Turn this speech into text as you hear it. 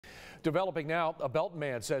Developing now, a Belton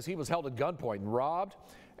man says he was held at gunpoint and robbed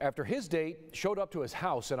after his date showed up to his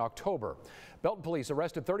house in October. Belton police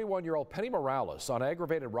arrested 31-year-old Penny Morales on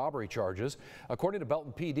aggravated robbery charges. According to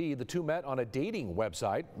Belton PD, the two met on a dating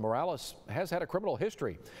website. Morales has had a criminal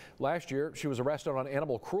history. Last year, she was arrested on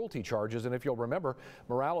animal cruelty charges, and if you'll remember,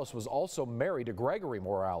 Morales was also married to Gregory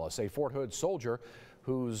Morales, a Fort Hood soldier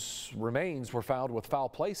whose remains were found with foul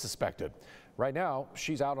play suspected. Right now,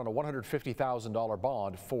 she's out on a $150,000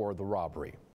 bond for the robbery.